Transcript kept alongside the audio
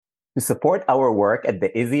To support our work at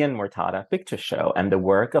the Izzy and Mortada Picture Show and the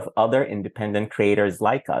work of other independent creators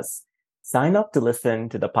like us, sign up to listen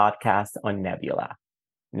to the podcast on Nebula.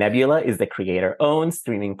 Nebula is the creator-owned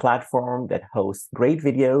streaming platform that hosts great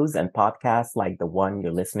videos and podcasts like the one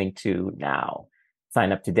you're listening to now.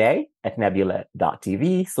 Sign up today at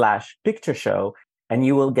nebula.tv/picture show, and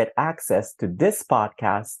you will get access to this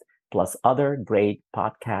podcast plus other great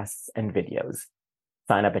podcasts and videos.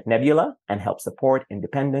 Sign up at Nebula and help support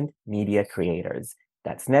independent media creators.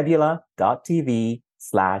 That's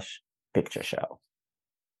nebula.tv/picture show.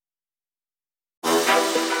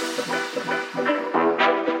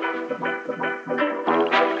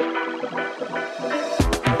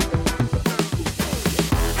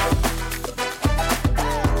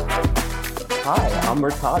 Hi, I'm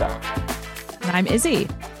Murtada. And I'm Izzy.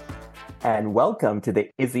 And welcome to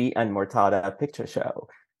the Izzy and Mortada Picture Show.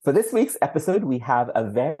 For this week's episode, we have a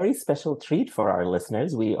very special treat for our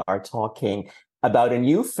listeners. We are talking about a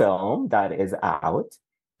new film that is out,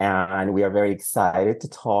 and we are very excited to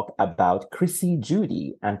talk about Chrissy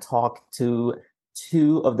Judy and talk to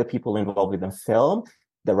two of the people involved with the film,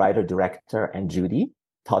 the writer, director, and Judy,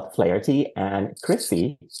 Todd Flaherty, and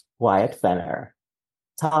Chrissy, Wyatt Fenner.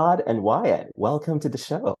 Todd and Wyatt, welcome to the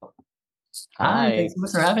show. Hi, thanks so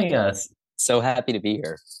much for having us. So happy to be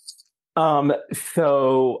here.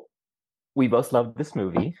 So we both love this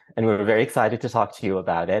movie and we're very excited to talk to you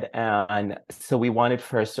about it. And so we wanted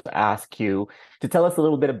first to ask you to tell us a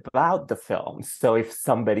little bit about the film. So if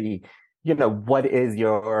somebody, what is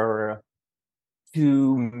your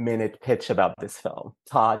 2-minute pitch about this film?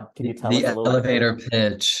 Todd, can you tell us a little bit? The elevator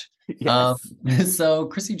pitch. Yes. So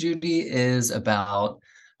Chrissy Judy is about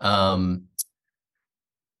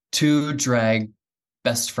two drag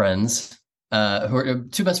best friends, who are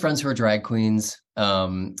two best friends who are drag queens,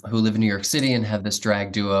 who live in New York City and have this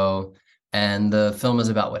drag duo. And the film is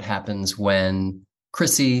about what happens when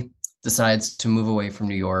Chrissy decides to move away from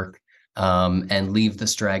New York and leave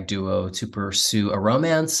this drag duo to pursue a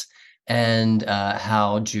romance, and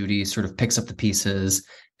how Judy sort of picks up the pieces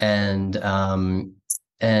and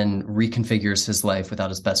reconfigures his life without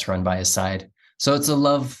his best friend by his side. So it's a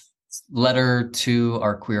love letter to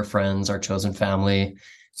our queer friends, our chosen family.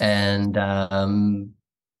 And I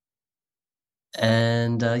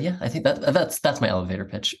think that's my elevator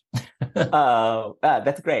pitch.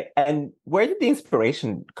 That's great. And where did the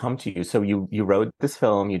inspiration come to you? So you wrote this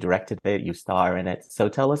film, you directed it, you star in it. So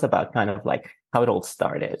tell us about kind of like how it all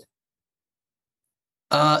started.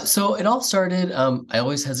 So it all started, I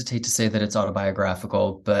always hesitate to say that it's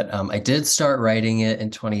autobiographical, but I did start writing it in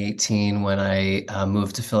 2018 when I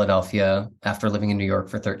moved to Philadelphia after living in New York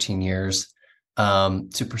for 13 years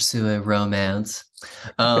to pursue a romance.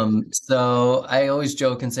 So I always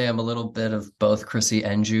joke and say I'm a little bit of both Chrissy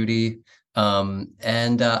and Judy.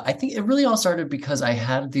 I think it really all started because I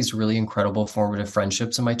had these really incredible formative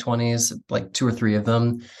friendships in my 20s, like 2 or 3 of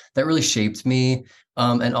them that really shaped me.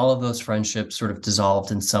 And all of those friendships sort of dissolved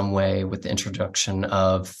in some way with the introduction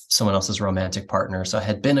of someone else's romantic partner. So I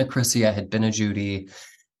had been a Chrissy, I had been a Judy,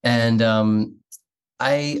 and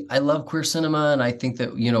I love queer cinema. And I think that,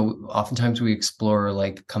 oftentimes we explore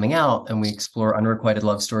like coming out and we explore unrequited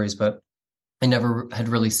love stories, but I never had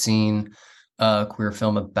really seen a queer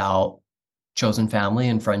film about chosen family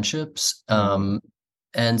and friendships.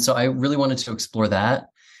 And so I really wanted to explore that.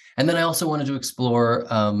 And then I also wanted to explore,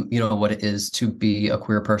 what it is to be a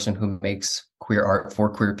queer person who makes queer art for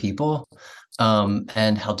queer people,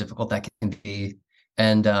 and how difficult that can be.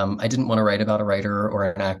 And I didn't want to write about a writer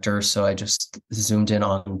or an actor, so I just zoomed in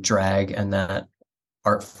on drag and that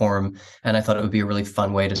art form. And I thought it would be a really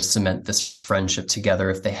fun way to cement this friendship together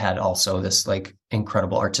if they had also this like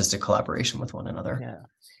incredible artistic collaboration with one another. Yeah.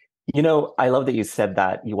 I love that you said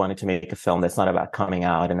that you wanted to make a film that's not about coming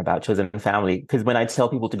out and about chosen family. Because when I tell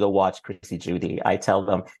people to go watch Chrissy Judy, I tell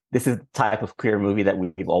them this is the type of queer movie that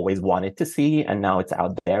we've always wanted to see. And now it's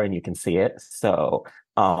out there and you can see it. So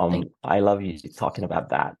I love you talking about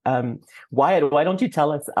that. Wyatt, why don't you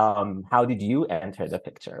tell us how did you enter the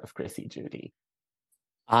picture of Chrissy Judy?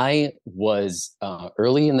 I was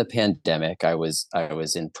early in the pandemic. I was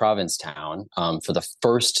in Provincetown for the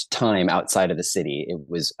first time outside of the city. It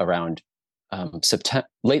was around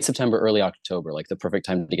late September, early October, like the perfect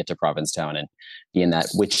time to get to Provincetown and be in that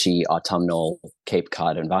witchy autumnal Cape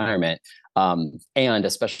Cod environment. And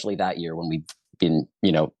especially that year when we'd been,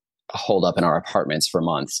 holed up in our apartments for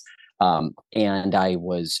months. And I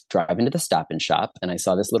was driving to the Stop and Shop and I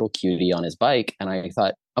saw this little cutie on his bike and I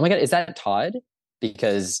thought, oh my God, is that Todd?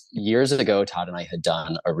 Because years ago, Todd and I had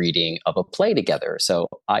done a reading of a play together. So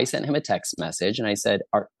I sent him a text message and I said,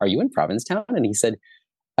 are you in Provincetown? And he said,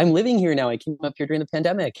 I'm living here now. I came up here during the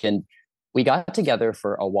pandemic, and we got together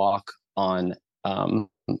for a walk on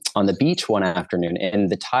the beach one afternoon, and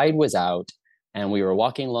the tide was out, and we were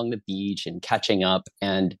walking along the beach and catching up.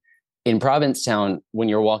 And in Provincetown, when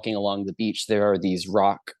you're walking along the beach, there are these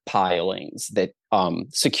rock pilings that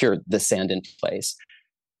secure the sand in place.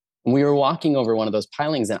 We were walking over one of those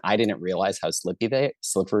pilings, and I didn't realize how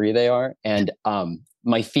slippery they are. And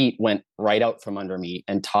my feet went right out from under me,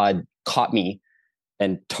 and Todd caught me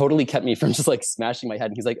and totally kept me from just like smashing my head.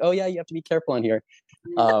 And he's like, "Oh yeah, you have to be careful on here."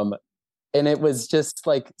 And it was just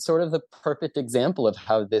like sort of the perfect example of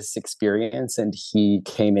how this experience, and he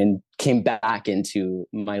came back into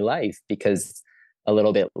my life, because a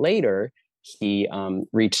little bit later he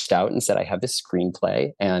reached out and said, "I have this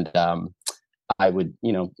screenplay, and I would,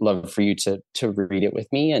 love for you to read it with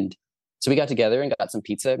me." And so we got together and got some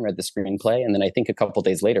pizza and read the screenplay. And then I think a couple of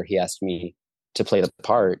days later, he asked me to play the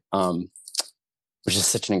part, which is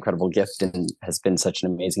such an incredible gift and has been such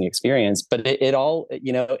an amazing experience. But it all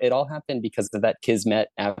happened because of that Kismet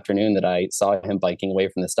afternoon that I saw him biking away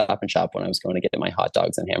from the Stop and Shop when I was going to get my hot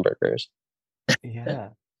dogs and hamburgers. Yeah.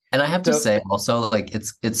 And I have to say also, like,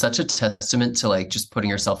 it's such a testament to like just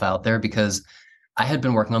putting yourself out there, because I had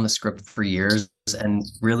been working on the script for years, and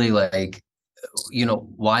really like,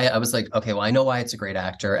 why I was like, okay, well, I know why it's a great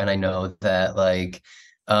actor. And I know that like,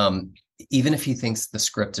 even if he thinks the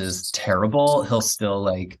script is terrible, he'll still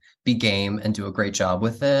like be game and do a great job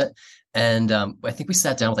with it. And I think we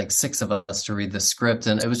sat down with like 6 of us to read the script,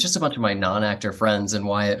 and it was just a bunch of my non-actor friends and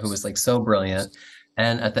Wyatt, who was like so brilliant.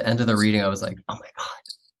 And at the end of the reading, I was like, oh my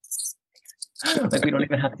God, like we don't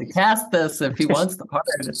even have to cast this. If he wants the part,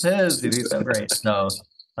 it's his. He's so great. So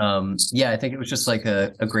yeah, I think it was just like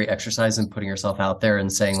a great exercise in putting yourself out there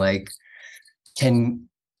and saying like, can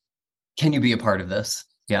you be a part of this?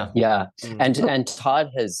 Yeah. And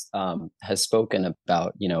Todd has spoken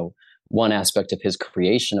about, one aspect of his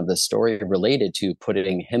creation of the story related to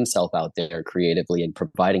putting himself out there creatively and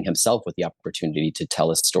providing himself with the opportunity to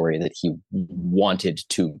tell a story that he wanted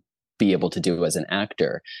to be able to do as an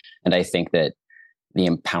actor. And I think that the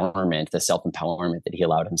empowerment, the self-empowerment that he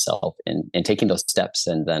allowed himself in taking those steps,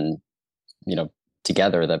 and then,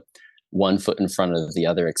 together, the one foot in front of the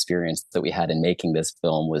other experience that we had in making this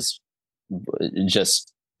film was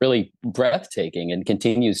just really breathtaking and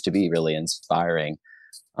continues to be really inspiring.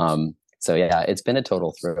 So yeah, it's been a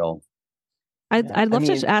total thrill. I'd love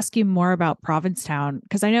to ask you more about Provincetown,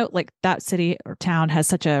 because I know like that city or town has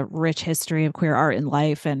such a rich history of queer art and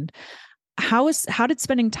life. And how did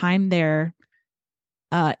spending time there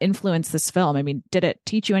influence this film? I mean, did it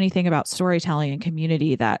teach you anything about storytelling and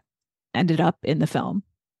community that ended up in the film?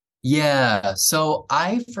 Yeah. So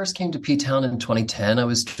I first came to P-Town in 2010. I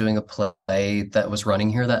was doing a play that was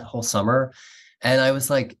running here that whole summer. And I was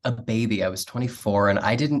like a baby. I was 24, and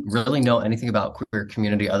I didn't really know anything about queer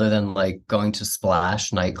community other than like going to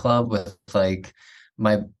Splash nightclub with like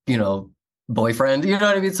my, boyfriend, you know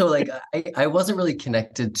what I mean? So like I wasn't really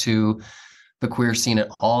connected to the queer scene at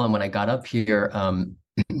all. And when I got up here,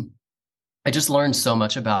 I just learned so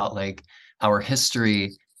much about like our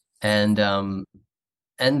history and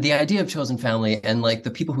the idea of chosen family, and like the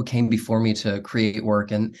people who came before me to create work.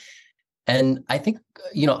 And I think,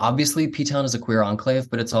 obviously P-Town is a queer enclave,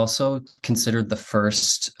 but it's also considered the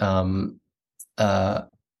first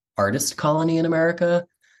artist colony in America.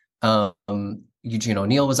 Eugene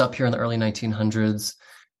O'Neill was up here in the early 1900s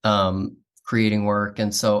creating work.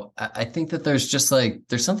 And so I think that there's just like,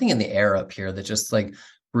 there's something in the air up here that just like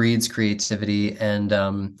breeds creativity.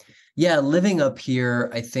 And yeah, living up here,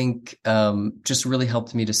 I think just really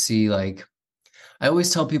helped me to see, like, I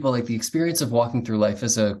always tell people like the experience of walking through life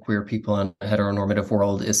as a queer people in a heteronormative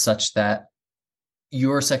world is such that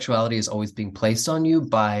your sexuality is always being placed on you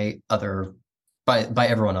by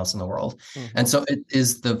everyone else in the world. Mm-hmm. And so it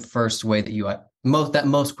is the first way that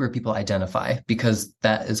most queer people identify, because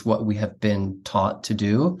that is what we have been taught to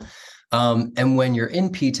do. And when you're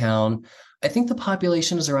in P-Town, I think the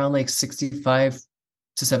population is around like 65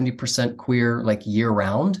 to 70% queer, like year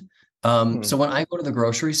round. So when I go to the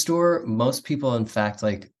grocery store, most people, in fact,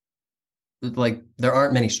 like there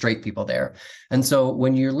aren't many straight people there. And so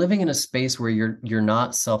when you're living in a space where you're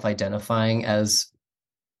not self-identifying as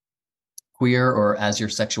queer or as your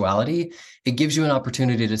sexuality, it gives you an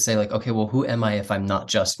opportunity to say like, okay, well, who am I if I'm not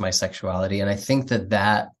just my sexuality? And I think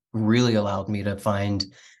that really allowed me to find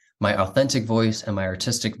my authentic voice and my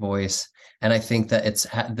artistic voice. And I think that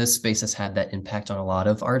this space has had that impact on a lot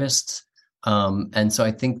of artists. And so I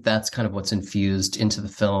think that's kind of what's infused into the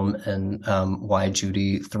film, and why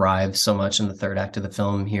Judy thrives so much in the third act of the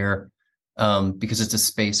film here, because it's a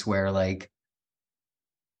space where like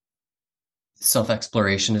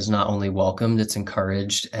self-exploration is not only welcomed, it's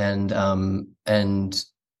encouraged, and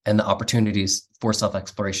the opportunities for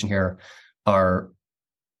self-exploration here are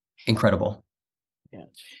incredible. Yeah.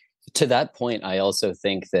 To that point, I also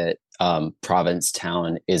think that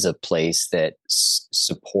Provincetown is a place that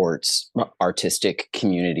supports artistic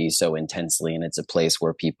community so intensely, and it's a place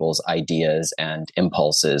where people's ideas and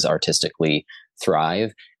impulses artistically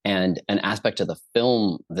thrive. And an aspect of the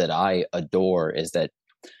film that I adore is that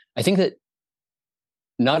I think that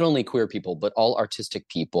not only queer people, but all artistic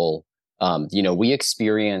people, we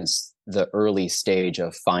experience the early stage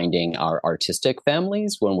of finding our artistic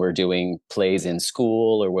families when we're doing plays in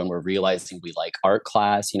school, or when we're realizing we like art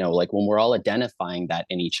class, like when we're all identifying that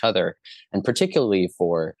in each other. And particularly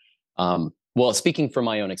for, speaking from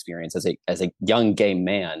my own experience as a young gay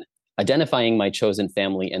man, identifying my chosen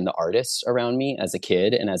family in the artists around me as a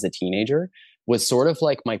kid and as a teenager was sort of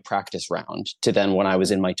like my practice round to then when I was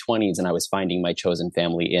in my 20s and I was finding my chosen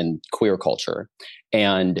family in queer culture.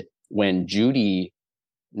 And when Judy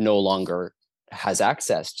no longer has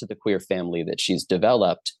access to the queer family that she's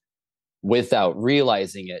developed, without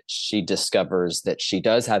realizing it, she discovers that she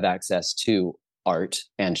does have access to art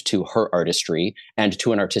and to her artistry and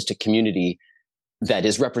to an artistic community that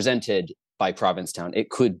is represented by Provincetown. It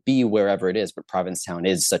could be wherever it is, but Provincetown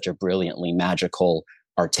is such a brilliantly magical,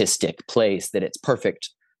 artistic place that it's perfect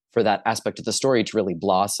for that aspect of the story to really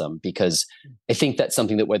blossom. Because I think that's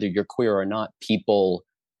something that whether you're queer or not, people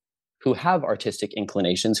who have artistic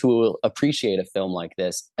inclinations, who will appreciate a film like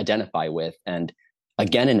this, identify with. And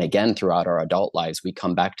again throughout our adult lives, we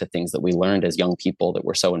come back to things that we learned as young people that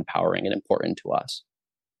were so empowering and important to us.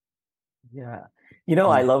 Yeah.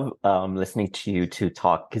 I love listening to you two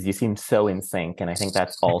talk because you seem so in sync. And I think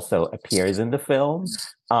that also appears in the film.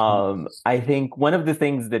 I think one of the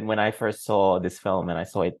things that when I first saw this film, and I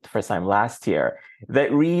saw it the first time last year,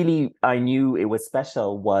 that really I knew it was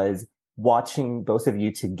special was watching both of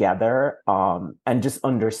you together and just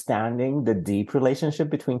understanding the deep relationship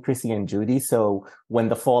between Chrissy and Judy. So when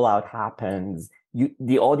the fallout happens,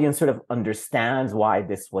 the audience sort of understands why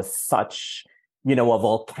this was such a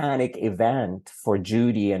volcanic event for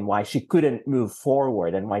Judy and why she couldn't move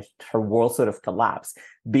forward and why her world sort of collapsed,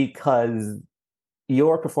 because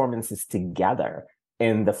your performances together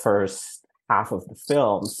in the first half of the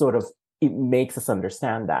film sort of, it makes us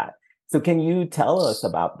understand that. So can you tell us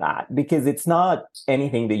about that? Because it's not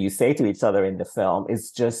anything that you say to each other in the film. It's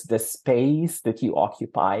just the space that you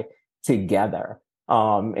occupy together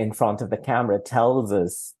in front of the camera tells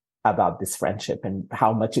us about this friendship and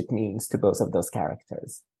how much it means to both of those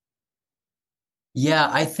characters. Yeah,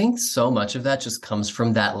 I think so much of that just comes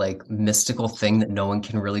from that like mystical thing that no one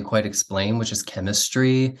can really quite explain, which is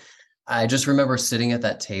chemistry. I just remember sitting at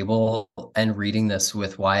that table and reading this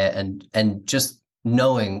with Wyatt and just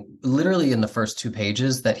knowing literally in the first 2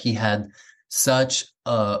 pages that he had such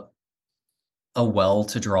a well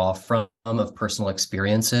to draw from of personal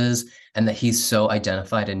experiences, and that he's so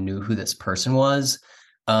identified and knew who this person was.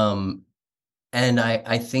 And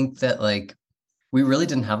I think that like we really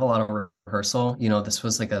didn't have a lot of rehearsal. This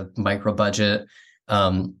was like a micro budget.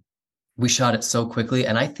 We shot it so quickly,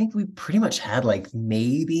 and I think we pretty much had like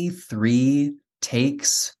maybe 3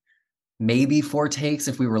 takes, maybe 4 takes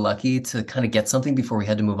if we were lucky to kind of get something before we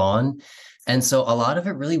had to move on. And so a lot of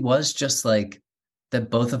it really was just like that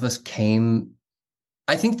both of us came.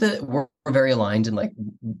 I think that we're very aligned in like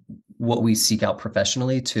what we seek out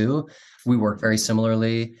professionally too. We work very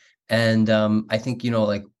similarly. And I think,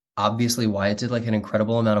 like obviously Wyatt did like an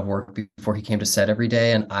incredible amount of work before he came to set every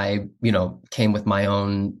day. And I, came with my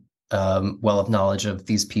own well of knowledge of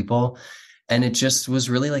these people. And it just was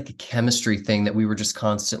really like a chemistry thing that we were just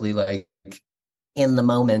constantly like in the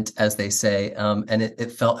moment, as they say. And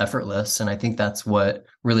it felt effortless. And I think that's what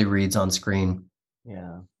really reads on screen.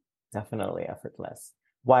 Yeah, definitely effortless.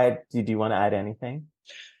 Wyatt, did you want to add anything?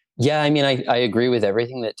 Yeah, I mean, I agree with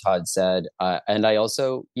everything that Todd said. And I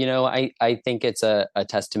also, I think it's a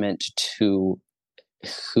testament to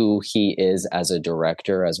who he is as a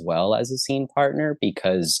director as well as a scene partner,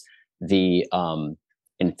 because the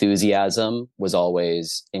enthusiasm was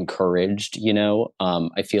always encouraged.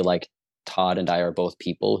 I feel like Todd and I are both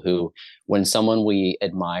people who, when someone we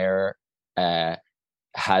admire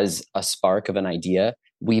has a spark of an idea,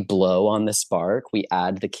 we blow on the spark, we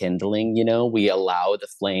add the kindling, we allow the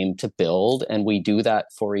flame to build, and we do that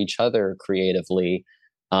for each other creatively.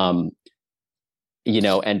 And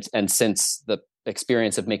since the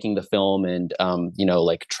experience of making the film and,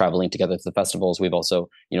 like traveling together to the festivals, we've also,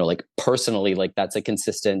 like personally, like that's a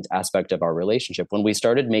consistent aspect of our relationship. When we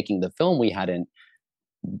started making the film, we hadn't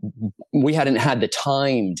we hadn't had the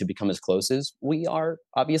time to become as close as we are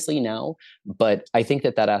obviously now. But I think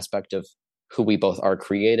that aspect of who we both are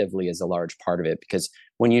creatively is a large part of it, because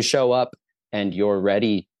when you show up and you're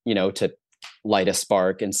ready, to light a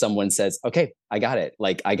spark and someone says, okay, I got it.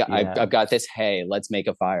 Like I've got this. Hey, let's make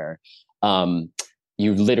a fire.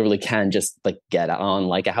 You literally can just like get on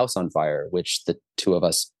like a house on fire, which the two of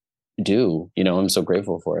us do. I'm so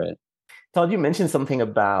grateful for it. Todd, you mentioned something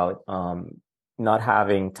about not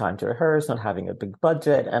having time to rehearse, not having a big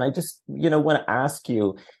budget. And I just, want to ask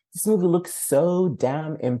you, this movie looks so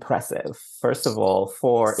damn impressive. First of all,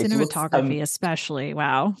 for cinematography, especially.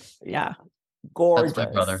 Wow. Yeah. Gorgeous. That's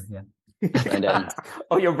my brother. Yeah. And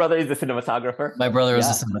oh, your brother is a cinematographer? My brother is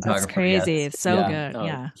a cinematographer. That's crazy. Yes. It's so good.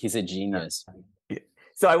 Yeah. He's a genius.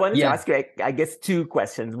 So I wanted to ask you, I guess, two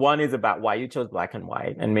questions. One is about why you chose black and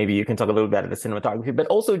white, and maybe you can talk a little bit about the cinematography, but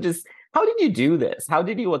also just how did you do this? How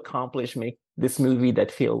did you make this movie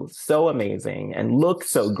that feels so amazing and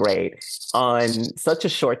looks so great on such a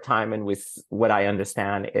short time and with what I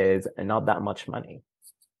understand is not that much money?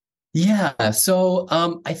 Yeah. So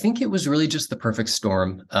I think it was really just the perfect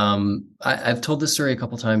storm. I've told this story a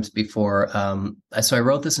couple times before. So I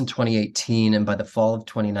wrote this in 2018, and by the fall of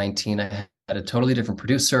 2019, I had a totally different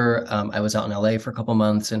producer. I was out in LA for a couple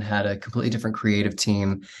months and had a completely different creative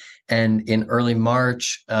team. And in early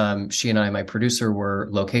March, she and I, my producer, were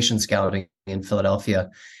location scouting in Philadelphia.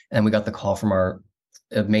 And we got the call from our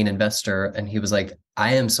main investor. And he was like,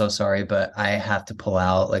 I am so sorry, but I have to pull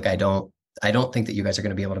out. Like, I don't think that you guys are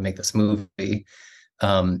going to be able to make this movie.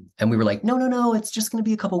 And we were like, no, it's just going to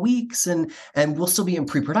be a couple weeks and we'll still be in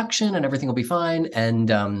pre-production and everything will be fine.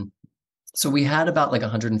 And so we had about like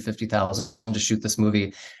 $150,000 to shoot this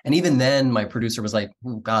movie. And even then my producer was like,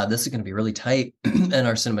 oh God, this is going to be really tight. And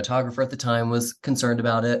our cinematographer at the time was concerned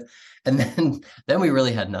about it. And then we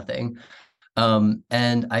really had nothing.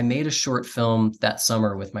 And I made a short film that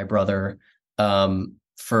summer with my brother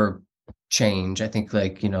for change, I think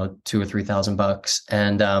like, $2,000 or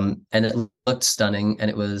 $3,000. And it looked stunning. And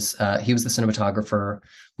it was, he was the cinematographer.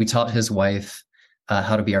 We taught his wife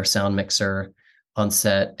how to be our sound mixer on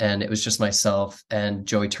set. And it was just myself and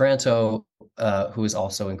Joey Taranto, who was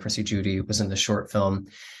also in Chrissy Judy, was in the short film.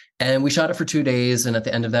 And we shot it for 2 days. And at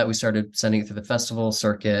the end of that, we started sending it through the festival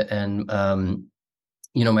circuit. And,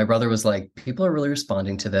 my brother was like, people are really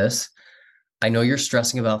responding to this. I know you're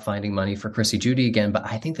stressing about finding money for Chrissy Judy again, but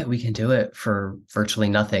I think that we can do it for virtually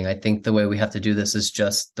nothing. I think the way we have to do this is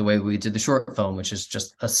just the way we did the short film, which is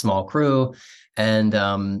just a small crew and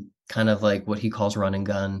kind of like what he calls run and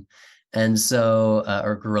gun. And so,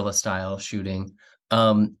 or guerrilla style shooting.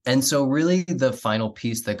 And so really the final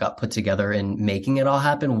piece that got put together in making it all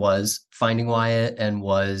happen was finding Wyatt and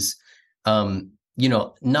was,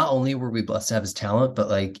 not only were we blessed to have his talent, but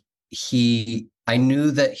like I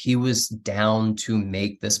knew that he was down to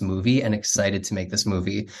make this movie and excited to make this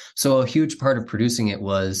movie. So a huge part of producing it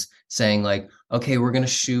was saying like, okay, we're going to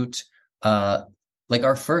shoot, like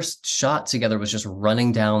our first shot together was just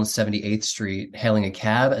running down 78th Street, hailing a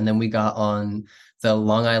cab. And then we got on the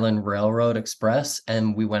Long Island Railroad Express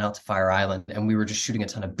and we went out to Fire Island and we were just shooting a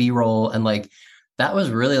ton of B-roll. And like, that was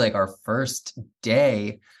really like our first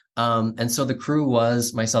day. And so the crew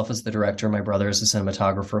was myself as the director, my brother as a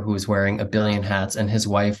cinematographer who was wearing a billion hats, and his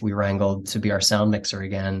wife we wrangled to be our sound mixer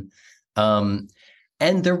again.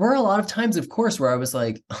 And there were a lot of times, of course, where I was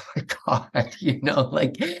like, oh my God,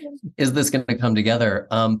 like, is this going to come together?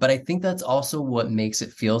 But I think that's also what makes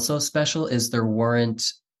it feel so special is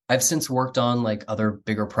I've since worked on like other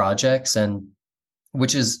bigger projects and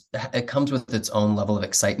it comes with its own level of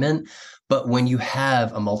excitement. But when you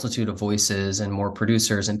have a multitude of voices and more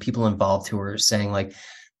producers and people involved who are saying like,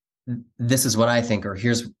 this is what I think, or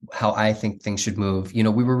here's how I think things should move,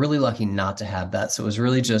 we were really lucky not to have that. So it was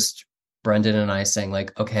really just Brendan and I saying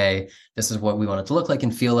like, okay, this is what we want it to look like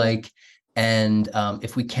and feel like. And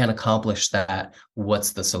if we can't accomplish that,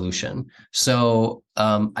 what's the solution? So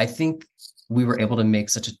I think we were able to make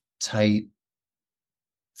such a tight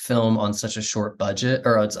film on such a short budget,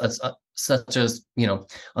 or on such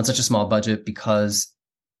a small budget, because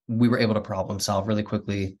we were able to problem solve really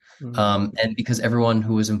quickly. Mm-hmm. And because everyone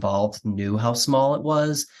who was involved knew how small it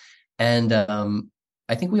was. And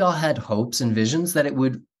I think we all had hopes and visions that it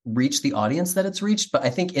would reach the audience that it's reached. But I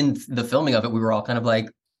think in the filming of it, we were all kind of like,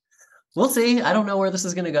 we'll see. I don't know where this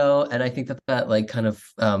is going to go. And I think that like kind of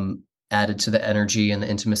added to the energy and the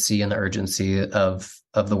intimacy and the urgency of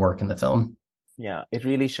the work in the film. Yeah, it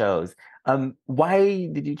really shows. Why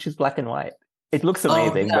did you choose black and white? It looks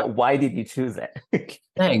amazing, but why did you choose it?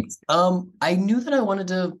 Thanks. I knew that I wanted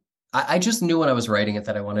to, I just knew when I was writing it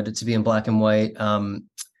that I wanted it to be in black and white.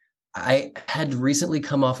 I had recently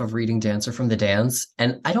come off of reading Dancer from the Dance,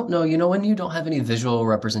 and I don't know, when you don't have any visual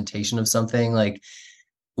representation of something, like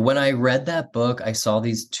when I read that book, I saw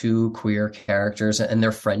these two queer characters and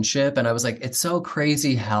their friendship, and I was like, it's so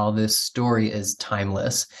crazy how this story is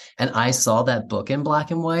timeless. And I saw that book in black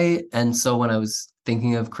and white. And so when I was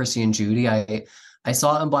thinking of Chrissy and Judy, I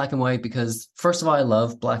saw it in black and white because, first of all, I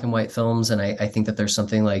love black and white films. And I think that there's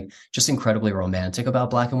something like just incredibly romantic about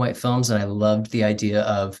black and white films. And I loved the idea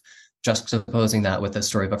of juxtaposing that with the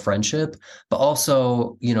story of a friendship. But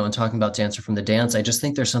also, in talking about Dancer from the Dance, I just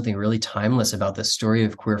think there's something really timeless about this story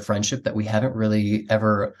of queer friendship that we haven't really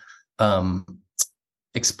ever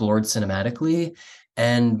explored cinematically.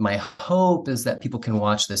 And my hope is that people can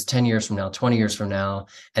watch this 10 years from now, 20 years from now,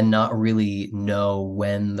 and not really know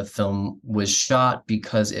when the film was shot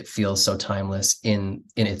because it feels so timeless in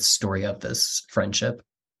its story of this friendship.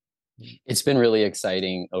 It's been really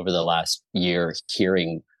exciting over the last year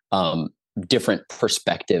hearing different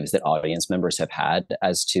perspectives that audience members have had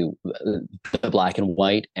as to the black and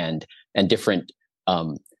white and different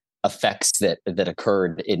effects that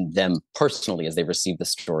occurred in them personally as they received the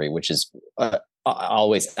story, which is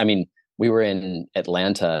always, I mean, we were in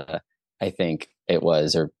Atlanta, I think it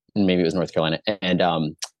was, or maybe it was North Carolina, and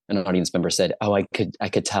an audience member said, "Oh, I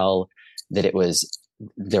could tell that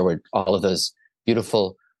there were all of those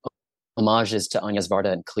beautiful homages to Anya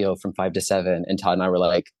Varda and Cleo from 5 to 7," and Todd and I were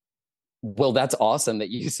like, well, that's awesome that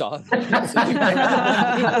you saw that.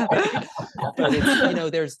 But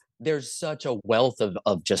it's, there's such a wealth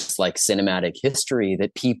of just like cinematic history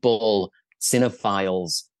that cinephiles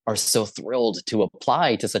are so thrilled to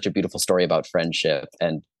apply to such a beautiful story about friendship.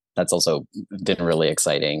 And that's also been really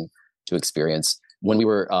exciting to experience. When we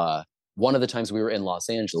were, one of the times we were in Los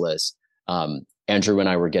Angeles, my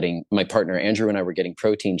partner Andrew and I were getting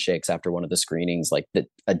protein shakes after one of the screenings, like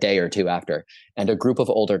a day or two after. And a group of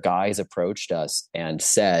older guys approached us and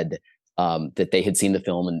said that they had seen the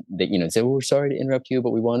film and that, said, well, we're sorry to interrupt you,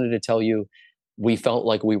 but we wanted to tell you, we felt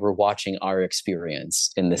like we were watching our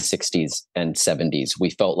experience in the 60s and 70s. We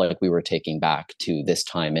felt like we were taking back to this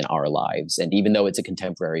time in our lives. And even though it's a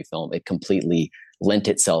contemporary film, it completely lent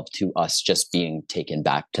itself to us just being taken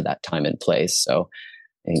back to that time and place. So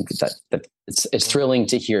I think that it's thrilling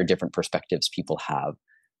to hear different perspectives people have.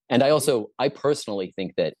 And I personally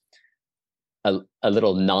think that a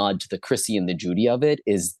little nod to the Chrissy and the Judy of it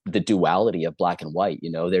is the duality of black and white.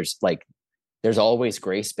 There's always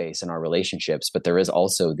gray space in our relationships, but there is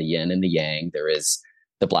also the yin and the yang. There is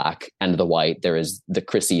the black and the white. There is the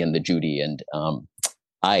Chrissy and the Judy. And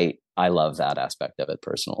I love that aspect of it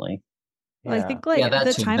personally. Well, I think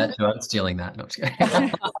the time I'm stealing that. No,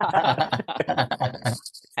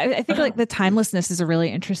 I think like the timelessness is a really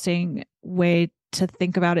interesting way to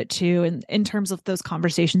think about it too, and in terms of those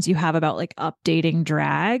conversations you have about like updating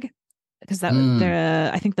drag, because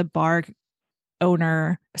I think the bar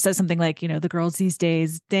owner says something like, the girls these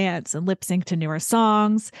days dance and lip sync to newer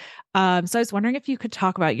songs. So I was wondering if you could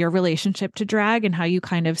talk about your relationship to drag and how you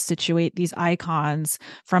kind of situate these icons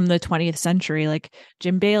from the 20th century, like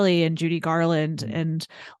Jim Bailey and Judy Garland, and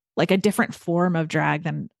like a different form of drag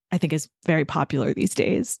than I think is very popular these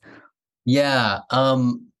days. Yeah.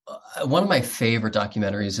 One of my favorite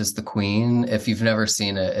documentaries is The Queen. If you've never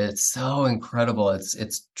seen it, it's so incredible.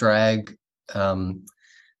 It's drag,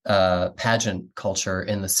 pageant culture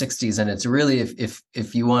in the 60s, and it's really,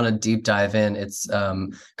 if you want to deep dive in, it's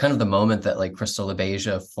kind of the moment that like Crystal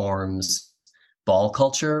LaBeija forms ball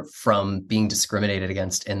culture from being discriminated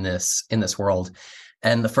against in this world.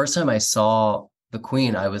 And the first time I saw The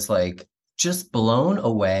Queen, I was like just blown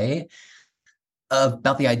away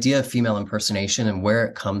about the idea of female impersonation and where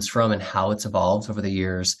it comes from and how it's evolved over the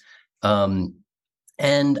years.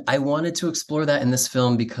 And I wanted to explore that in this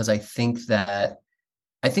film because I think that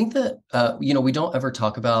we don't ever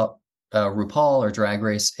talk about RuPaul or Drag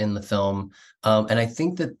Race in the film. And I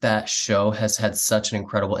think that show has had such an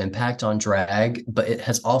incredible impact on drag, but it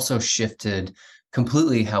has also shifted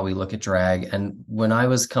completely how we look at drag. And when I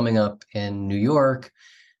was coming up in New York,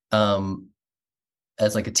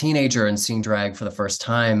 as like a teenager and seeing drag for the first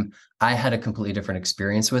time, I had a completely different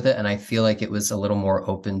experience with it. And I feel like it was a little more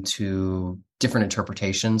open to different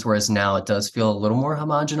interpretations, whereas now it does feel a little more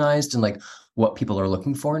homogenized and like what people are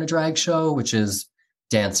looking for in a drag show, which is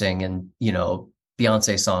dancing and,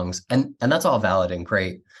 Beyonce songs. And that's all valid and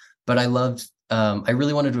great. But I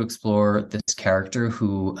really wanted to explore this character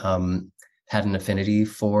who had an affinity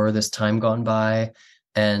for this time gone by.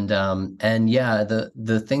 And yeah,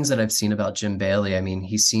 the things that I've seen about Jim Bailey, I mean,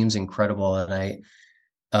 he seems incredible. And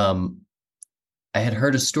I had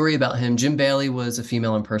heard a story about him. Jim Bailey was a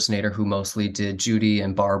female impersonator who mostly did Judy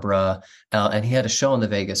and Barbara, and he had a show on the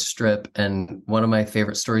Vegas Strip. And one of my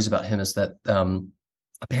favorite stories about him is that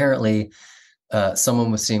apparently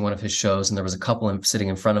someone was seeing one of his shows, and there was a couple sitting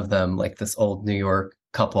in front of them, like this old New York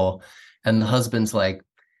couple, and the husband's like,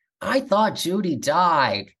 "I thought Judy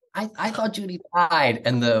died. I thought Judy died,"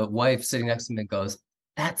 and the wife sitting next to him goes,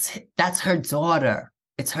 "That's her daughter.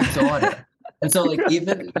 It's her daughter." And so, like,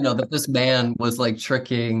 even that this man was like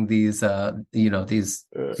tricking these these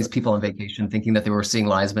people on vacation, thinking that they were seeing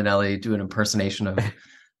Liza Minnelli do an impersonation of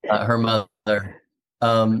her mother.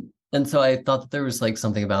 And so I thought that there was like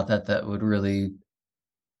something about that would really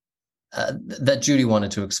that Judy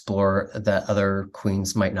wanted to explore that other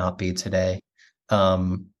queens might not be today.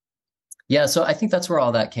 Yeah, so I think that's where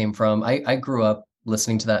all that came from. I grew up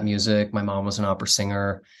listening to that music. My mom was an opera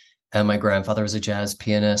singer, and my grandfather was a jazz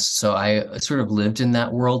pianist. So I sort of lived in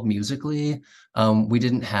that world musically. We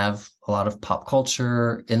didn't have a lot of pop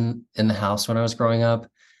culture in the house when I was growing up,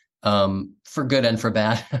 for good and for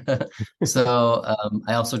bad. So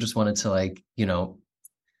I also just wanted to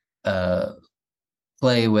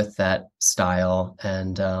play with that style,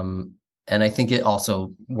 and I think it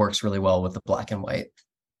also works really well with the black and white.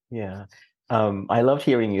 Yeah. I loved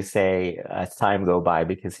hearing you say as time go by,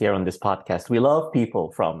 because here on this podcast, we love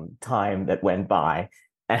people from time that went by.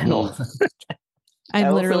 And also,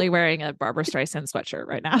 I'm literally wearing a Barbara Streisand sweatshirt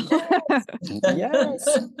right now. Yes.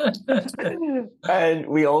 And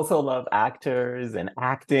we also love actors and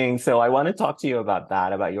acting. So I want to talk to you about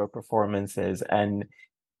that, about your performances. And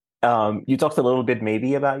you talked a little bit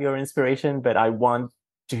maybe about your inspiration, but I want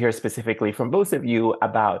to hear specifically from both of you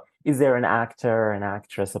about, is there an actor, an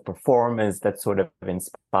actress, a performance that sort of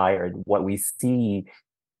inspired what we see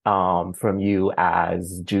from you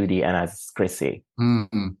as Judy and as Chrissy?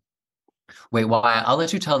 Mm-hmm. Wait, why? I'll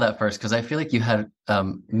let you tell that first, because I feel like you had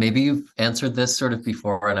maybe you've answered this sort of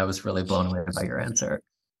before, and I was really blown away by your answer.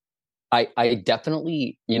 I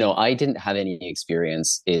definitely, I didn't have any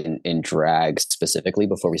experience in drag specifically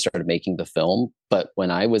before we started making the film. But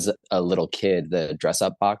when I was a little kid, the dress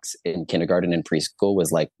up box in kindergarten and preschool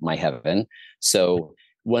was like my heaven. So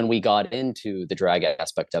when we got into the drag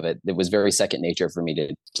aspect of it, it was very second nature for me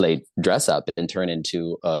to play dress up and turn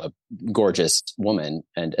into a gorgeous woman.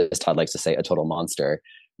 And as Todd likes to say, a total monster.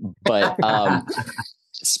 But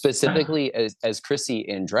specifically as Chrissy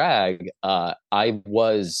in drag, I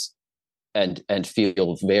was and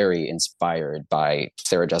feel very inspired by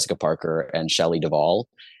Sarah Jessica Parker and Shelley Duvall.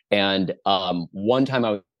 And one time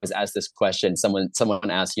I was asked this question, someone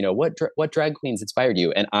asked, what drag queens inspired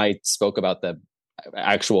you? And I spoke about the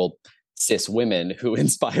actual cis women who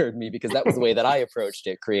inspired me, because that was the way that I approached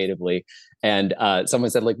it creatively. And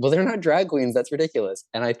someone said, like, well, they're not drag queens. That's ridiculous.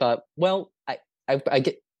 And I thought, well,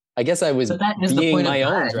 I guess I was being my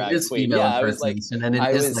own drag queen. Yeah, I was like, and it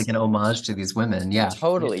is like an homage to these women. Yeah,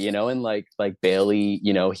 totally. And like Bailey,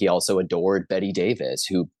 he also adored Betty Davis,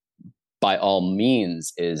 who by all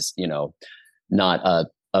means is, not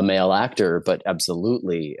a male actor, but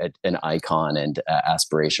absolutely an icon and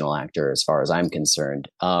aspirational actor as far as I'm concerned.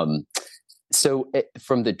 So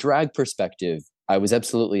from the drag perspective, I was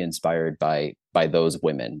absolutely inspired by those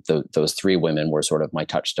women. Those three women were sort of my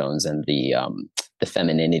touchstones, and the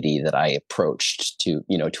femininity that I approached to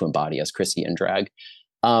embody as Chrissy in drag.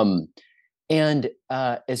 And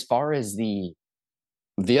as far as the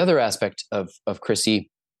other aspect of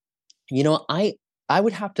Chrissy, I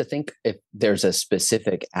would have to think if there's a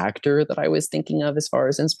specific actor that I was thinking of as far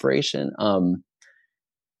as inspiration.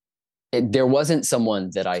 There wasn't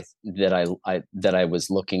someone that I was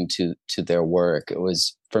looking to their work.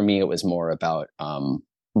 For me, it was more about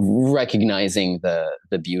recognizing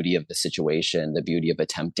the beauty of the situation, the beauty of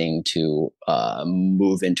attempting to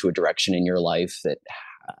move into a direction in your life that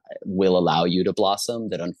will allow you to blossom,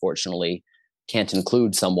 that unfortunately can't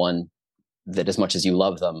include someone that, as much as you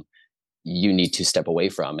love them, you need to step away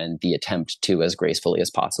from, and the attempt to, as gracefully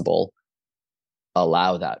as possible,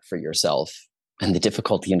 allow that for yourself, and the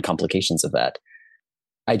difficulty and complications of that.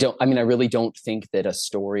 I really don't think that a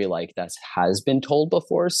story like that has been told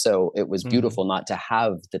before. So it was beautiful not to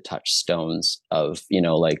have the touchstones of,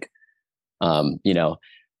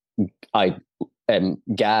 I am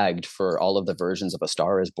gagged for all of the versions of A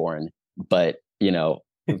Star Is Born, but,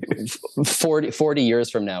 40 years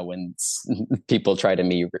from now, when people try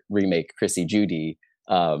to remake Chrissy Judy,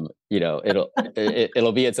 it'll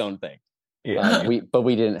be its own thing. Yeah.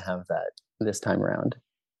 We didn't have that this time around.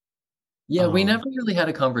 Yeah, we never really had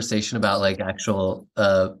a conversation about like actual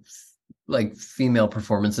like female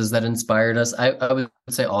performances that inspired us. I would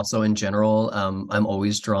say also in general, I'm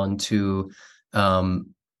always drawn to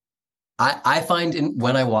I find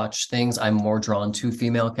when I watch things, I'm more drawn to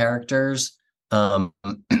female characters,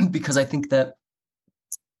 because I think that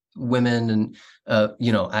women and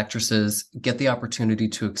actresses get the opportunity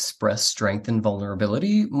to express strength and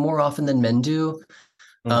vulnerability more often than men do.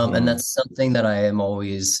 And that's something that I am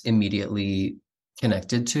always immediately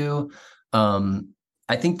connected to.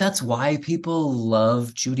 I think that's why people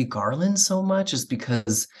love Judy Garland so much, is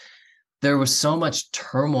because there was so much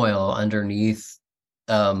turmoil underneath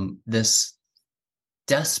this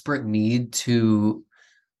desperate need to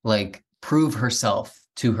like prove herself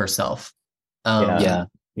to herself. Yeah.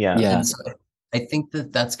 And so I think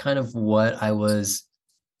that that's kind of what I was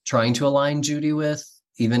trying to align Judy with,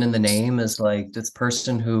 even in the name, is like this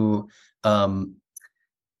person who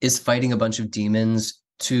is fighting a bunch of demons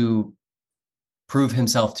to prove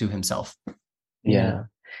himself to himself. Yeah.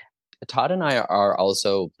 Todd and I are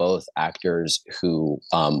also both actors who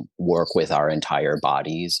work with our entire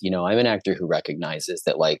bodies. You know, I'm an actor who recognizes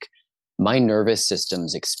that like my nervous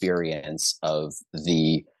system's experience of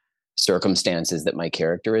the circumstances that my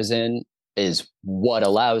character is in is what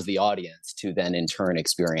allows the audience to then in turn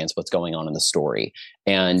experience what's going on in the story.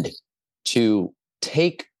 And to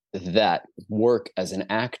take that work as an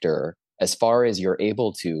actor as far as you're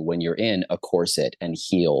able to when you're in a corset and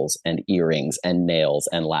heels and earrings and nails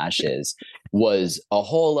and lashes was a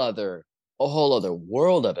whole other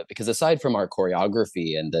world of it. Because aside from our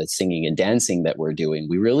choreography and the singing and dancing that we're doing,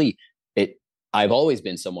 I've always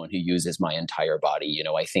been someone who uses my entire body. You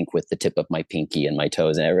know, I think with the tip of my pinky and my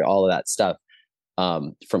toes and all of that stuff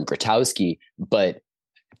from Grotowski, but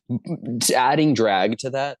adding drag to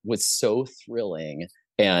that was so thrilling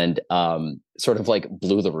and sort of like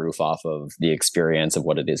blew the roof off of the experience of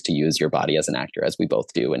what it is to use your body as an actor, as we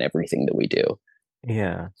both do in everything that we do.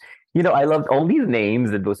 Yeah. You know, I loved all these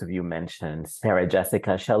names that both of you mentioned: Sarah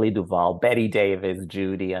Jessica, Shelley Duvall, Betty Davis,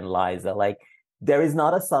 Judy, and Liza. Like, there is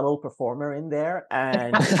not a subtle performer in there.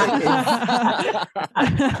 And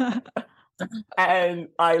and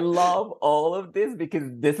I love all of this because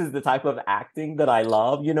this is the type of acting that I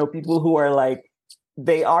love. You know, people who are like,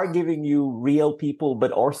 they are giving you real people,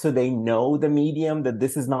 but also they know the medium, that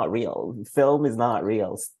this is not real. Film is not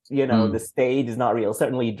real. You know, the stage is not real.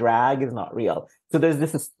 Certainly drag is not real. So there's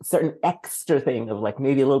this certain extra thing of like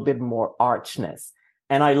maybe a little bit more archness.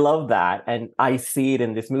 And I love that. And I see it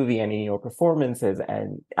in this movie and in your performances.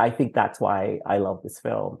 And I think that's why I love this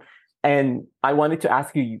film. And I wanted to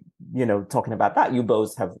ask you, you know, talking about that, you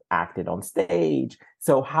both have acted on stage.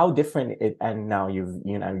 So how different and now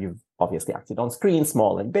you've obviously acted on screen,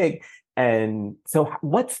 small and big. And so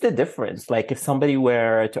what's the difference? Like if somebody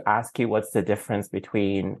were to ask you, what's the difference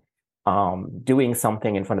between doing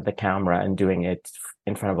something in front of the camera and doing it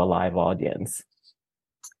in front of a live audience?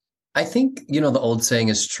 I think, you know, the old saying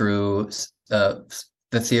is true. The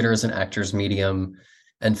theater is an actor's medium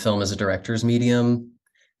and film is a director's medium.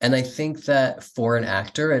 And I think that for an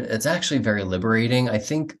actor, it's actually very liberating. I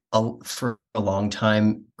think for a long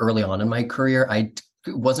time early on in my career, I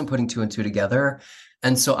wasn't putting two and two together.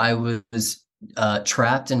 And so I was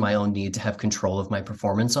trapped in my own need to have control of my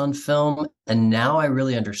performance on film. And now I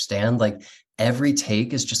really understand, like, every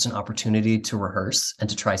take is just an opportunity to rehearse and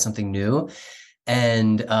to try something new.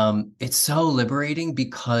 And it's so liberating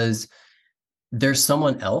because there's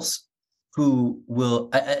someone else who will,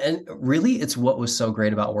 and really it's what was so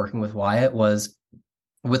great about working with Wyatt was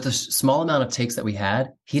with the small amount of takes that we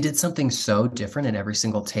had, he did something so different in every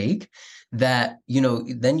single take that, you know,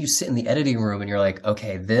 then you sit in the editing room and you're like,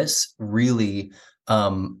 okay, this really,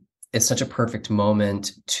 it's such a perfect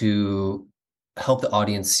moment to help the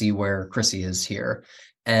audience see where Chrissy is here.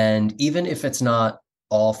 And even if it's not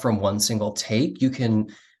all from one single take, you can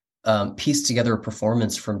piece together a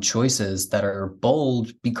performance from choices that are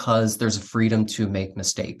bold because there's a freedom to make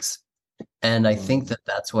mistakes. And I think that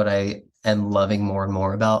that's what I am loving more and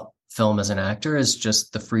more about film as an actor, is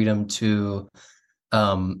just the freedom to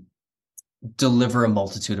deliver a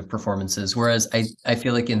multitude of performances. Whereas I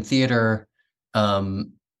feel like in theater,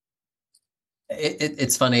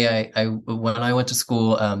 it's funny. I when I went to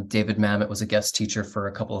school, David Mamet was a guest teacher for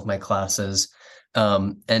a couple of my classes.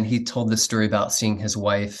 And he told this story about seeing his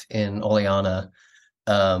wife in Oleana,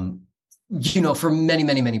 you know, for many,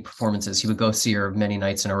 many, many performances. He would go see her many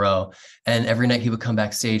nights in a row. And every night he would come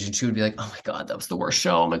backstage and she would be like, oh my God, that was the worst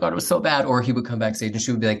show. Oh my God, it was so bad. Or he would come backstage and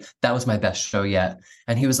she would be like, that was my best show yet.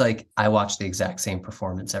 And he was like, I watched the exact same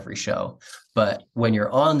performance every show. But when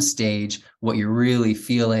you're on stage, what you're really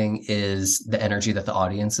feeling is the energy that the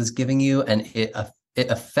audience is giving you. And it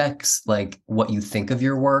affects like what you think of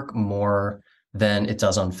your work more than it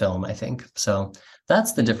does on film, I think. So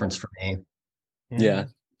that's the difference for me. Yeah.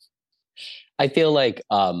 I feel like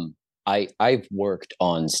I've worked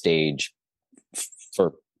on stage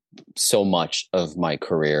for so much of my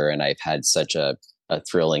career, and I've had such a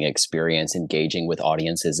thrilling experience engaging with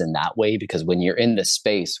audiences in that way, because when you're in the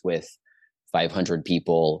space with 500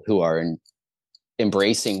 people who are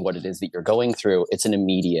embracing what it is that you're going through, it's an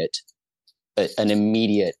immediate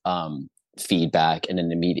feedback, and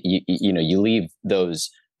an immediate, you leave those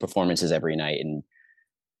performances every night, and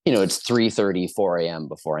it's 3:30, 4 a.m.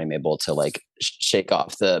 before I'm able to like shake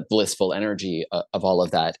off the blissful energy of all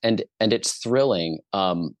of that. And it's thrilling.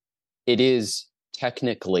 It is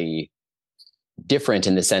technically different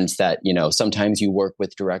in the sense that, sometimes you work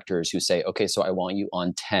with directors who say, okay, so I want you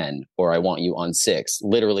on 10 or I want you on 6,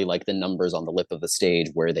 literally like the numbers on the lip of the stage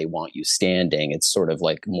where they want you standing. It's sort of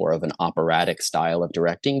like more of an operatic style of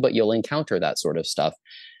directing, but you'll encounter that sort of stuff.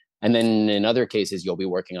 And then in other cases, you'll be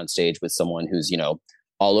working on stage with someone who's,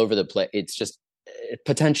 all over the place. It's just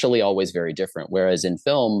potentially always very different. Whereas in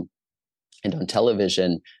film and on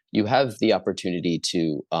television, you have the opportunity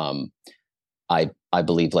to, I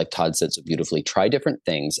believe, like Todd said so beautifully, try different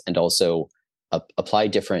things and also apply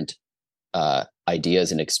different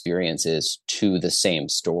ideas and experiences to the same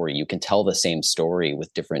story. You can tell the same story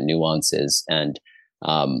with different nuances. And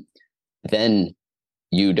then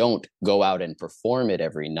you don't go out and perform it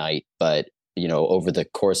every night, but over the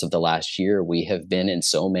course of the last year, we have been in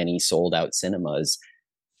so many sold out cinemas,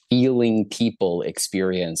 feeling people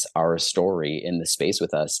experience our story in the space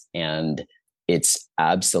with us. And it's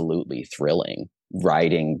absolutely thrilling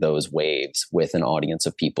riding those waves with an audience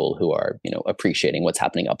of people who are, appreciating what's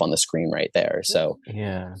happening up on the screen right there. So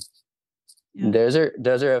yeah. Those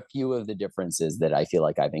are a few of the differences that I feel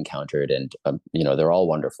like I've encountered, and they're all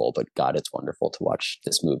wonderful. But God, it's wonderful to watch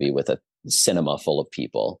this movie with a cinema full of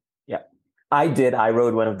people. Yeah. I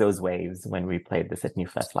rode one of those waves when we played this at New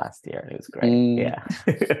Fest last year. It was great. Yeah.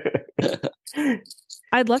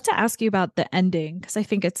 I'd love to ask you about the ending, because I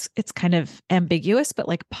think it's kind of ambiguous, but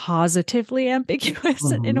like positively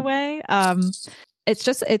ambiguous in a way. It's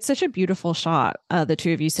such a beautiful shot. The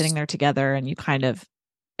two of you sitting there together, and you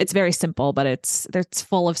it's very simple, but it's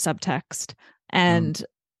full of subtext. And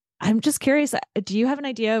I'm just curious, do you have an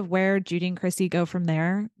idea of where Judy and Chrissy go from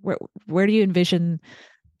there? Where do you envision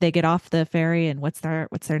they get off the ferry, and what's their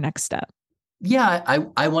next step? Yeah,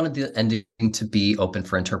 I wanted the ending to be open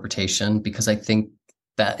for interpretation, because I think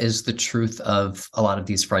that is the truth of a lot of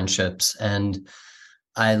these friendships. And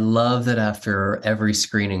I love that after every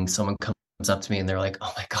screening, someone comes up to me and they're like,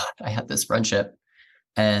 oh my God, I had this friendship.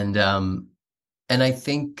 And I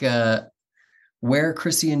think where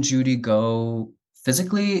Chrissy and Judy go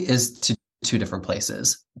physically is to two different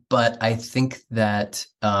places. But I think that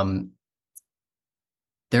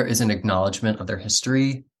there is an acknowledgement of their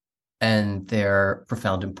history and their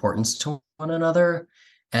profound importance to one another.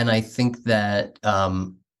 And I think that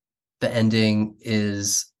the ending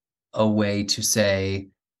is a way to say,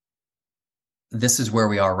 this is where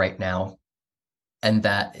we are right now. And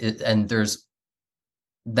that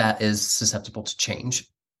is susceptible to change.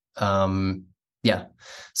 Yeah.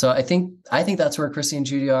 So I think that's where Chrissy and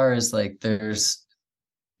Judy are, is like, there's,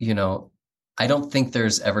 I don't think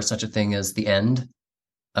there's ever such a thing as the end.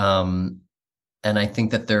 And I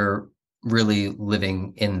think that they're really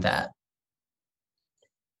living in that.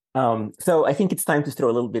 So I think it's time to throw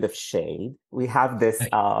a little bit of shade. We have this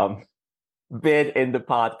bit in the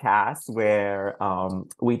podcast where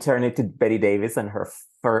we turn it to Betty Davis and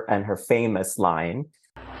her famous line.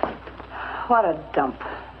 What a dump.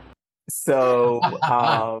 So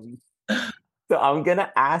so I'm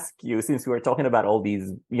gonna ask you, since we were talking about all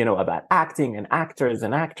these, about acting and actors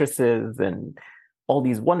and actresses and all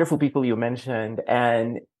these wonderful people you mentioned,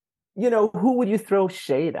 and who would you throw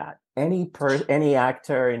shade at? Any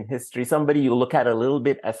actor in history, somebody you look at a little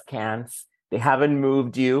bit askance, they haven't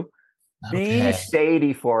moved you. Okay. Be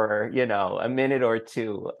shady for, a minute or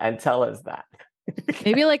two and tell us that.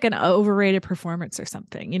 Maybe like an overrated performance or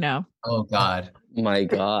something, Oh God. My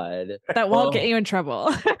God. That won't get you in trouble.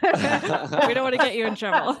 We don't want to get you in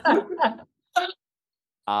trouble.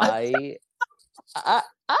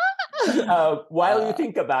 While you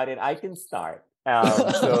think about it, I can start.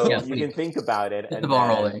 So yes, you can think about it. Get the ball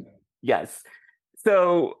rolling. Yes.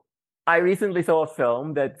 So I recently saw a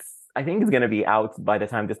film that's, I think, is going to be out by the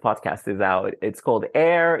time this podcast is out. It's called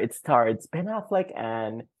Air. It stars Ben Affleck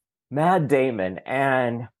and Matt Damon.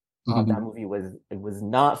 And that movie was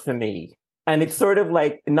not for me. And it's sort of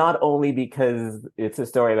like, not only because it's a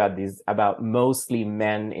story about mostly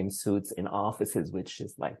men in suits in offices, which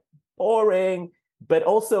is like boring, but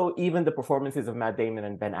also even the performances of Matt Damon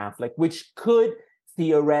and Ben Affleck, which could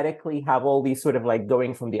theoretically have all these sort of like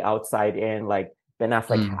going from the outside in, like Ben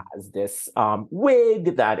Affleck has this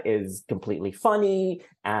wig that is completely funny,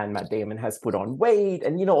 and Matt Damon has put on weight,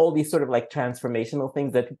 and all these sort of like transformational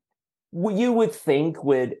things that you would think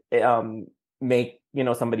would make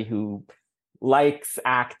somebody who likes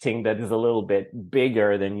acting that is a little bit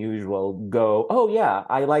bigger than usual go, oh yeah,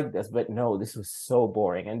 I like this. But no, this was so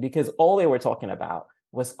boring. And because all they were talking about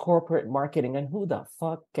was corporate marketing, and who the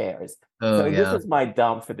fuck cares? This is my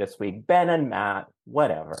dump for this week. Ben and Matt,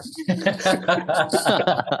 whatever.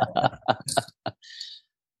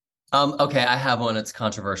 Okay, I have one. It's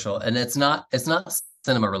controversial, and it's not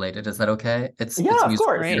cinema related. Is that okay? It's of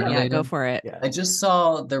course. Related. Yeah, go for it. Yeah. I just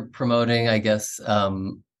saw they're promoting, I guess,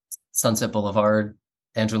 Sunset Boulevard,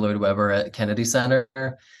 Andrew Lloyd Webber at Kennedy Center.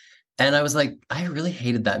 And I was like, I really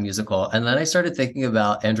hated that musical. And then I started thinking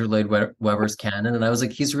about Andrew Lloyd Webber's canon. And I was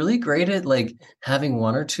like, he's really great at like having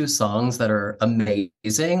one or two songs that are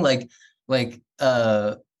amazing. Like what's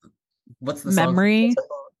the Memory? Song?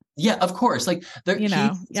 Yeah, of course. Like he's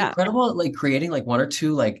incredible at like creating like one or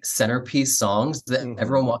two like centerpiece songs that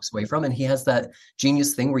everyone walks away from. And he has that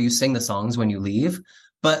genius thing where you sing the songs when you leave.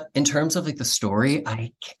 But in terms of like the story,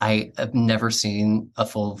 I have never seen a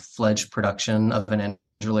full-fledged production of an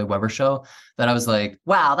Andrew Lloyd Webber show that I was like,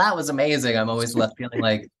 wow, that was amazing. I'm always left feeling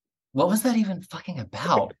like, what was that even fucking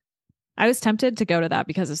about? I was tempted to go to that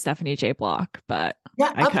because of Stephanie J. Block, but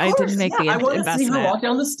I didn't make the investment. I want to see her walk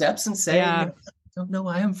down the steps and say, I don't know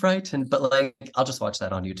why I'm frightened, but like I'll just watch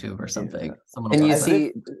that on YouTube or something. And you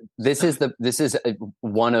see, this is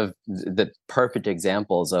one of the perfect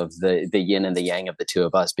examples of the yin and the yang of the two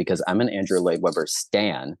of us, because I'm an Andrew Lloyd Webber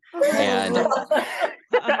stan, and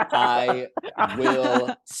I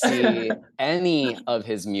will see any of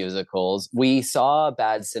his musicals. We saw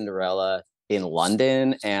Bad Cinderella in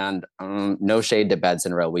London, and no shade to Bad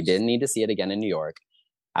Cinderella, we didn't need to see it again in New York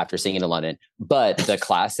after seeing it in London. But the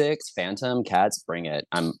classics, Phantom, Cats, bring it.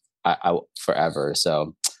 I forever.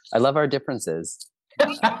 So I love our differences.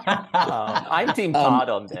 I'm Team Todd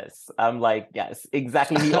on this. I'm like, yes,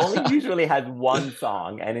 exactly. He only usually has one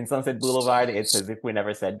song, and in Sunset Boulevard, it's as if we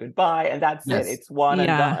never said goodbye, and that's it. It's one and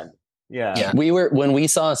done. Yeah. When we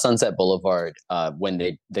saw Sunset Boulevard,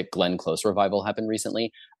 when the Glenn Close revival happened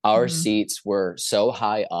recently, our seats were so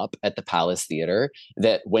high up at the Palace Theater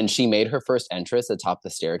that when she made her first entrance atop the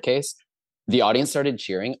staircase, the audience started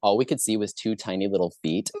cheering. All we could see was two tiny little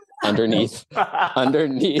feet underneath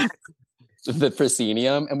the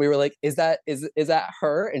proscenium, and we were like, is that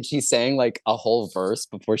her? And she sang like a whole verse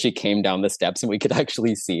before she came down the steps, and we could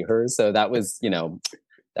actually see her. So that was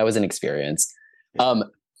an experience.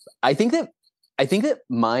 I think that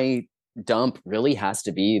my dump really has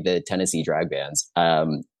to be the Tennessee drag bands.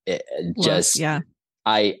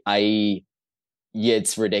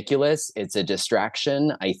 It's ridiculous. It's a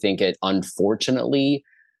distraction. I think it, unfortunately,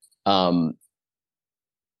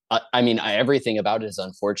 everything about it is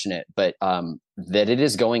unfortunate, but that it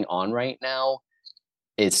is going on right now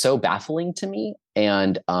is so baffling to me.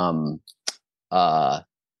 And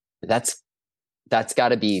that's got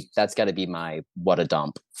to be my what a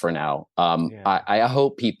dump for now. I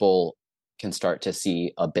hope people can start to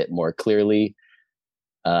see a bit more clearly.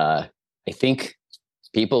 I think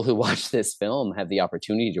people who watch this film have the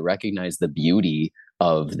opportunity to recognize the beauty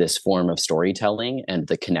of this form of storytelling and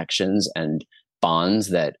the connections and bonds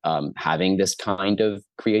that having this kind of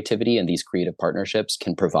creativity and these creative partnerships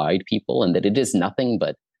can provide people, and that it is nothing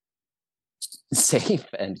but safe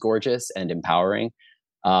and gorgeous and empowering.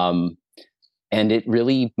 And it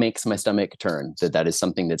really makes my stomach turn that is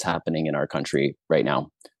something that's happening in our country right now.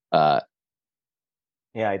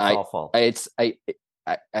 It's awful.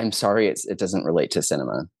 I'm sorry, it doesn't relate to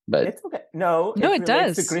cinema, but it's okay. No, it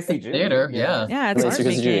does. To Chrissy Judy. Theater, yeah, it's art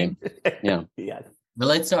making. Yeah, yes,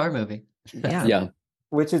 relates to our movie. Yeah.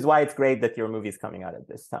 Which is why it's great that your movie's coming out at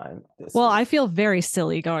this time. I feel very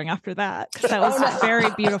silly going after that, because that was very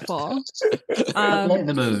beautiful. In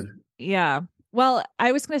the mood. Yeah. Well,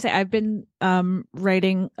 I was going to say, I've been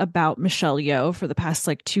writing about Michelle Yeoh for the past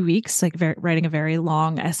 2 weeks, writing a very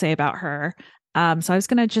long essay about her. So I was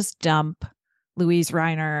going to just dump Louise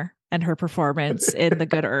Reiner and her performance in The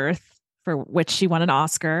Good Earth, for which she won an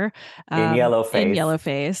Oscar. In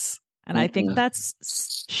Yellowface. And I think that's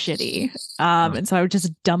shitty. And so I would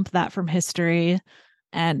just dump that from history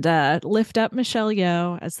and lift up Michelle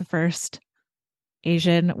Yeoh as the first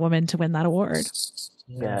Asian woman to win that award.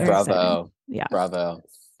 Yeah. Bravo. Yeah. Bravo.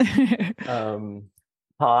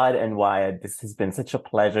 Todd and Wyatt, this has been such a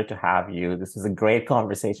pleasure to have you. This is a great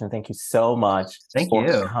conversation. Thank you so much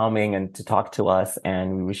for coming and to talk to us.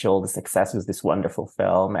 And we wish you all the success with this wonderful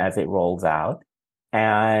film as it rolls out.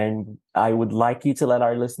 And I would like you to let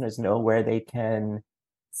our listeners know where they can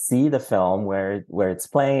see the film, where it's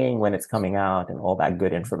playing, when it's coming out, and all that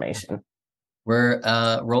good information? We're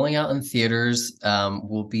rolling out in theaters.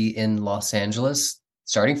 We'll be in Los Angeles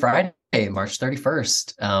starting Friday, March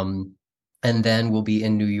 31st. And then we'll be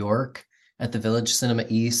in New York at the Village Cinema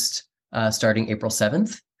East starting April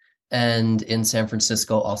 7th, and in San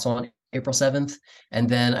Francisco also on April 7th. And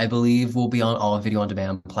then I believe we'll be on all video on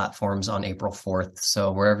demand platforms on April 4th.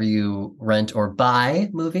 So wherever you rent or buy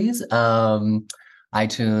movies,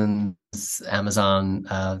 iTunes, Amazon,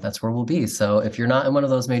 that's where we'll be. So if you're not in one of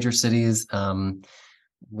those major cities,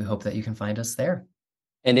 we hope that you can find us there.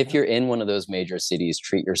 And if you're in one of those major cities,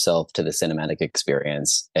 treat yourself to the cinematic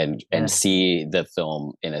experience and see the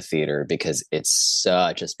film in a theater, because it's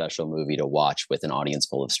such a special movie to watch with an audience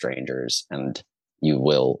full of strangers, and you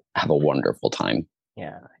will have a wonderful time.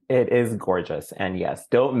 Yeah, it is gorgeous. And yes,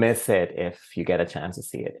 don't miss it if you get a chance to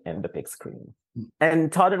see it in the big screen.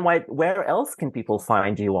 And Todd and White, where else can people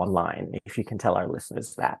find you online, if you can tell our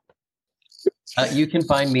listeners that? You can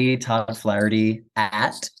find me, Todd Flaherty,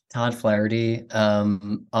 at Todd Flaherty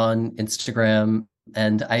on Instagram.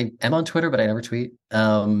 And I am on Twitter, but I never tweet.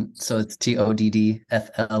 So it's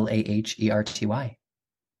TODDFLAHERTY.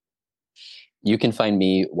 You can find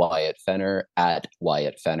me, Wyatt Fenner, at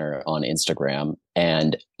Wyatt Fenner on Instagram.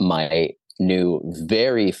 And my new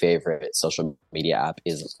very favorite social media app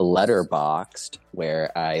is Letterboxd,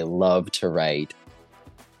 where I love to write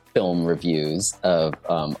film reviews of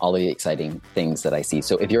all the exciting things that I see.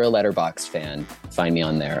 So if you're a Letterboxd fan, find me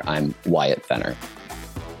on there. I'm Wyatt Fenner.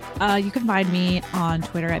 You can find me on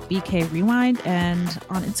Twitter at BK Rewind, and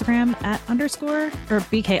on Instagram at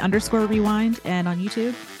BK Rewind, and on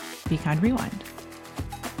YouTube, Be Kind Rewind.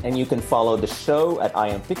 And you can follow the show at I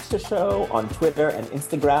Am Picture Show on Twitter and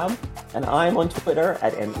Instagram. And I'm on Twitter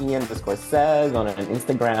at ME_says, on an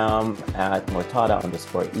Instagram at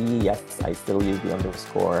Mortada_E. Yes, I still use the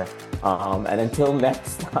underscore. And until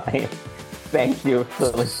next time, thank you for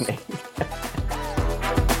listening.